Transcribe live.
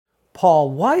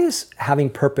Paul, why is having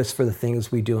purpose for the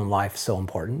things we do in life so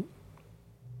important?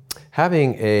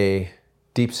 Having a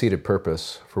deep-seated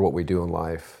purpose for what we do in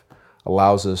life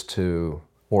allows us to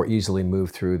more easily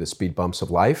move through the speed bumps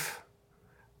of life.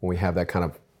 When we have that kind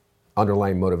of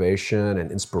underlying motivation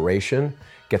and inspiration,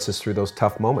 gets us through those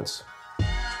tough moments.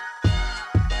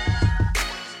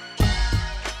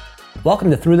 Welcome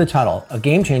to Through the Tunnel, a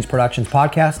Game Change Productions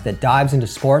podcast that dives into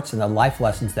sports and the life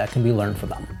lessons that can be learned from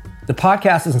them. The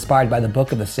podcast is inspired by the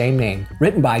book of the same name,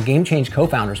 written by Game Change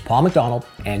co-founders Paul McDonald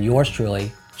and yours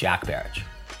truly, Jack Barrage.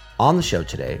 On the show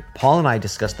today, Paul and I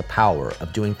discuss the power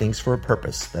of doing things for a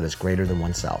purpose that is greater than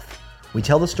oneself. We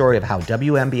tell the story of how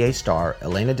WNBA star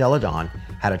Elena Delle Donne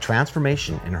had a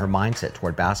transformation in her mindset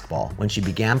toward basketball when she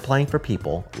began playing for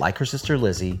people like her sister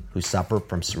Lizzie, who suffered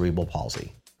from cerebral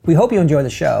palsy. We hope you enjoy the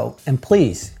show, and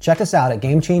please check us out at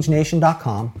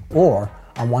GameChangeNation.com or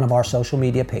on one of our social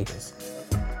media pages.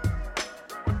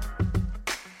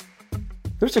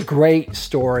 There's a great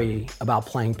story about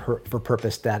playing for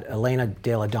purpose that Elena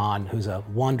Delle Donne, who's a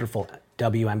wonderful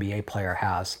WNBA player,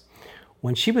 has.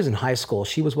 When she was in high school,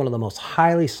 she was one of the most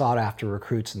highly sought after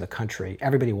recruits in the country.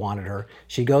 Everybody wanted her.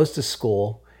 She goes to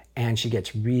school and she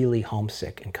gets really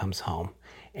homesick and comes home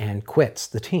and quits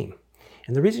the team.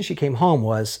 And the reason she came home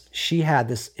was she had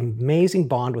this amazing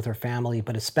bond with her family,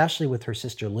 but especially with her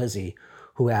sister Lizzie,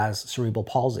 who has cerebral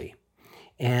palsy.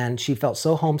 And she felt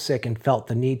so homesick and felt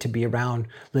the need to be around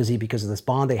Lizzie because of this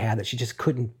bond they had that she just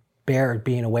couldn't bear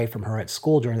being away from her at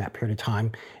school during that period of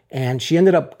time. And she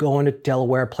ended up going to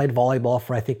Delaware, played volleyball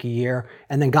for I think a year,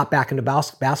 and then got back into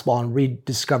basketball and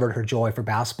rediscovered her joy for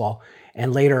basketball.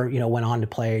 And later, went on to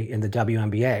play in the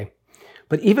WNBA.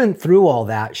 But even through all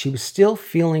that, she was still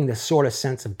feeling this sort of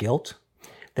sense of guilt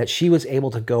that she was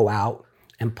able to go out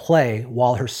and play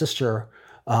while her sister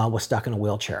was stuck in a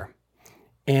wheelchair.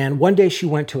 And one day she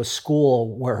went to a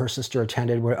school where her sister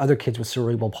attended, where other kids with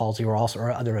cerebral palsy or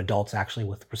other adults actually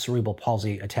with cerebral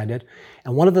palsy attended.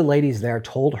 And one of the ladies there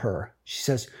told her, she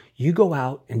says, you go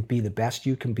out and be the best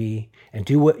you can be and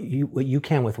do what you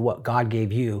can with what God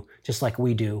gave you, just like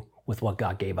we do with what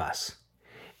God gave us.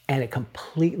 And it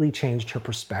completely changed her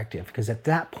perspective because at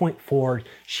that point forward,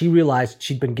 she realized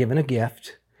she'd been given a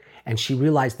gift, and she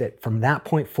realized that from that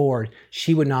point forward,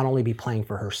 she would not only be playing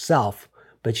for herself,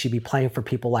 but she'd be playing for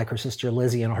people like her sister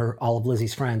Lizzie and all of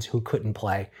Lizzie's friends who couldn't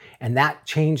play. And that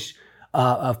change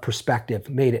of perspective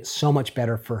made it so much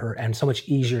better for her and so much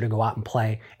easier to go out and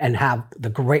play and have the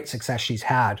great success she's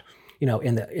had, in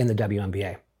the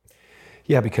WNBA.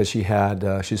 Yeah, because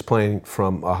she's playing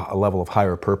from a level of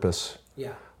higher purpose.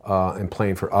 Yeah. And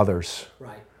playing for others.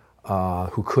 Right.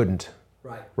 Who couldn't.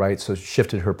 Right. So it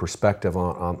shifted her perspective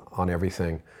on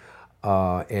everything.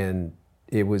 And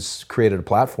it created a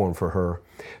platform for her.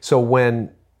 So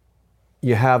when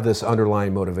you have this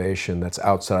underlying motivation that's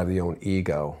outside of the own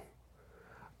ego,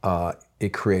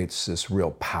 it creates this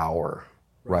real power,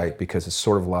 right? Because it's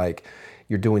sort of like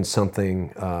you're doing something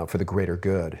for the greater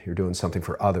good. You're doing something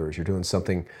for others. You're doing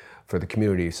something for the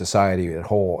community, society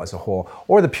as a whole,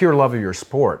 or the pure love of your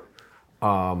sport.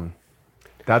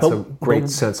 That's a great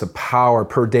sense of power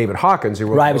per David Hawkins, who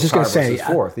wrote Right, I was just going to say,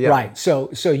 yeah. Right. So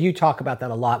you talk about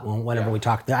that a lot whenever we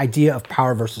talk, the idea of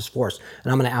power versus force.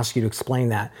 And I'm going to ask you to explain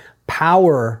that.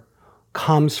 Power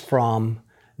comes from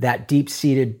that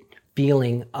deep-seated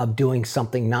feeling of doing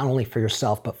something not only for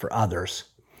yourself, but for others.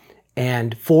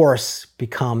 And force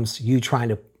becomes you trying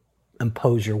to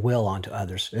impose your will onto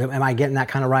others. Am I getting that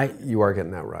kind of right? You are getting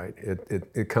that right.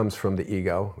 It comes from the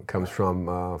ego. It comes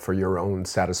from for your own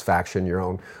satisfaction, your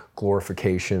own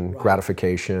glorification,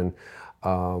 gratification.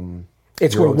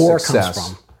 It's where war comes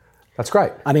from. That's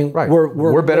right. I mean, right.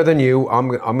 We're better than you. I'm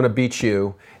going to beat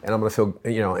you, and I'm going to feel,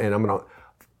 and I'm going to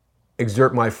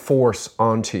exert my force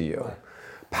onto you. Right.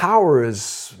 Power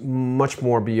is much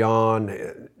more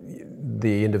beyond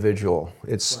the individual.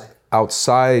 It's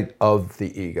outside of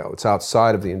the ego. It's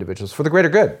outside of the individuals for the greater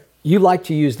good. You like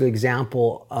to use the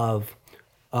example of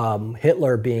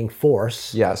Hitler being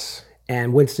force. Yes.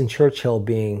 And Winston Churchill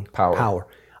being power.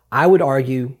 I would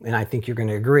argue, and I think you're going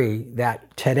to agree,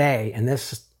 that today, in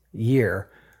this year,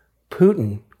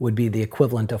 Putin would be the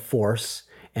equivalent of force,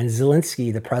 and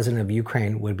Zelensky, the president of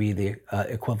Ukraine, would be the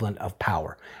equivalent of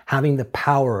power. Having the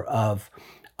power of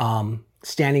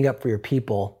standing up for your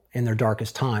people in their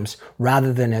darkest times,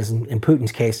 rather than, as in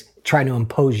Putin's case, trying to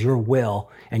impose your will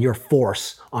and your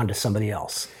force onto somebody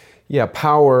else. Yeah,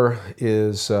 power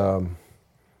is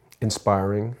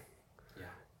inspiring. Yeah.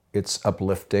 It's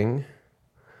uplifting.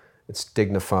 It's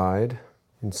dignified.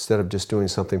 Instead of just doing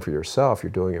something for yourself, you're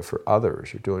doing it for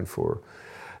others. You're doing it for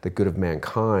the good of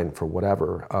mankind, for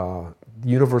whatever.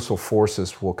 universal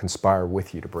forces will conspire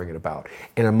with you to bring it about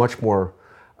in a much more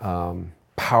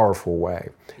powerful way.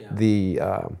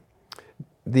 Yeah.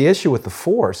 The issue with the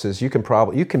force is you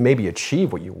can maybe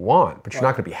achieve what you want, but you're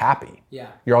not going to be happy. Yeah.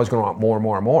 You're always going to want more and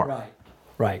more and more.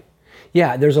 Right.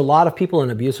 Yeah, there's a lot of people in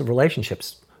abusive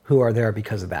relationships who are there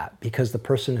because of that, because the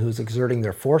person who's exerting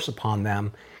their force upon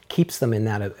them keeps them in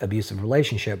that abusive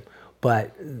relationship,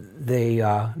 but they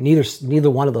neither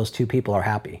one of those two people are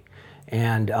happy.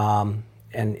 And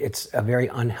it's a very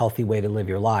unhealthy way to live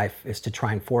your life, is to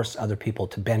try and force other people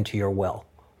to bend to your will.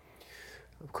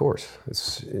 Of course,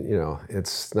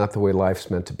 it's not the way life's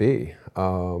meant to be.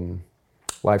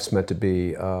 Life's meant to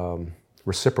be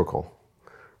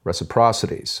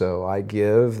reciprocity. So I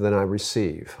give, then I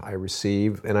receive. I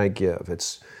receive and I give.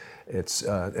 It's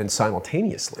and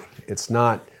simultaneously. It's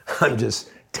not I'm just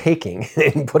taking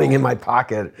and putting in my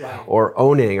pocket, or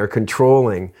owning or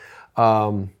controlling.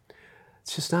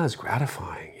 It's just not as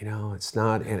gratifying. It's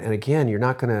not. And again, you're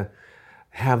not going to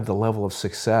have the level of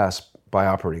success by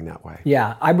operating that way.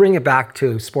 Yeah, I bring it back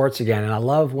to sports again, and I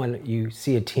love when you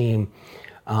see a team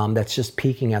that's just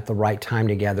peaking at the right time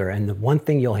together. And the one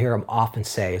thing you'll hear them often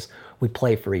say is, we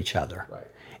play for each other. Right.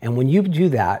 And when you do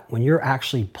that, when you're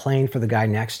actually playing for the guy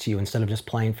next to you instead of just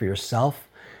playing for yourself,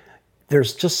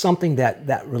 there's just something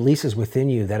that releases within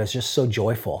you that is just so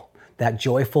joyful. That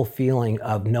joyful feeling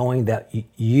of knowing that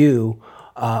you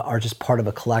are just part of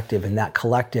a collective, and that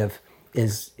collective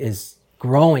is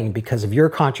growing because of your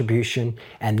contribution,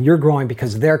 and you're growing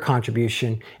because of their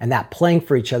contribution, and that playing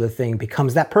for each other thing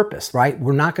becomes that purpose, right?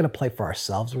 We're not going to play for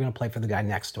ourselves. We're going to play for the guy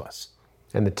next to us.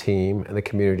 And the team, and the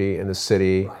community, and the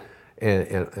city, right.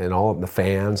 and all of the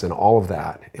fans, and all of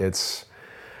that. It's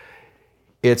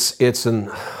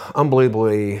an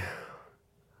unbelievably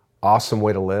awesome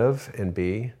way to live and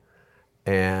be.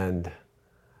 And,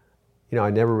 I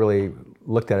never really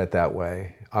looked at it that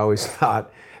way. I always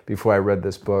thought, before I read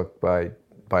this book by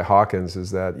Hawkins,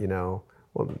 is that,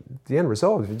 the end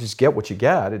result, if you just get what you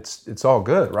get, it's all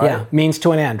good, right? Yeah, means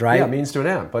to an end, right? Yeah, means to an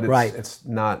end, but it's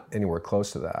not anywhere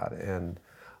close to that, and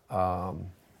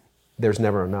there's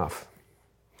never enough.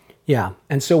 Yeah,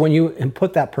 and so when you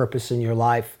put that purpose in your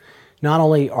life, not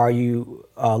only are you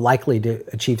likely to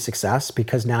achieve success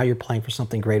because now you're playing for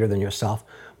something greater than yourself,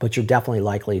 but you're definitely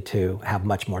likely to have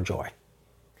much more joy.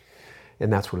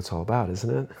 And that's what it's all about,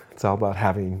 isn't it? It's all about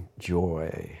having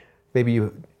joy. Maybe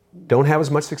you don't have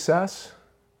as much success.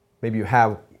 Maybe you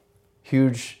have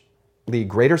hugely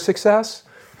greater success.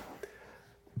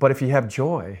 But if you have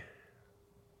joy,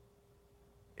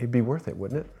 it'd be worth it,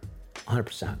 wouldn't it?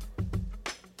 100%.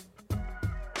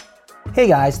 Hey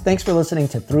guys, thanks for listening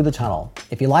to Through the Tunnel.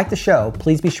 If you like the show,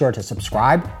 please be sure to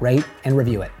subscribe, rate, and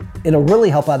review it. It'll really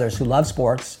help others who love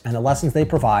sports and the lessons they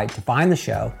provide to find the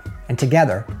show, and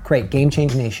together create Game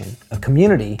Change Nation, a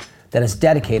community that is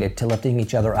dedicated to lifting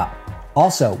each other up.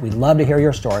 Also, we'd love to hear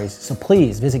your stories, so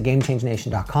please visit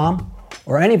GameChangeNation.com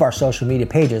or any of our social media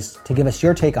pages to give us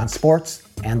your take on sports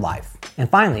and life. And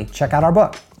finally, check out our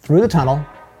book, Through the Tunnel,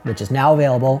 which is now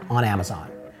available on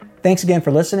Amazon. Thanks again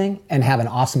for listening, and have an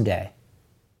awesome day.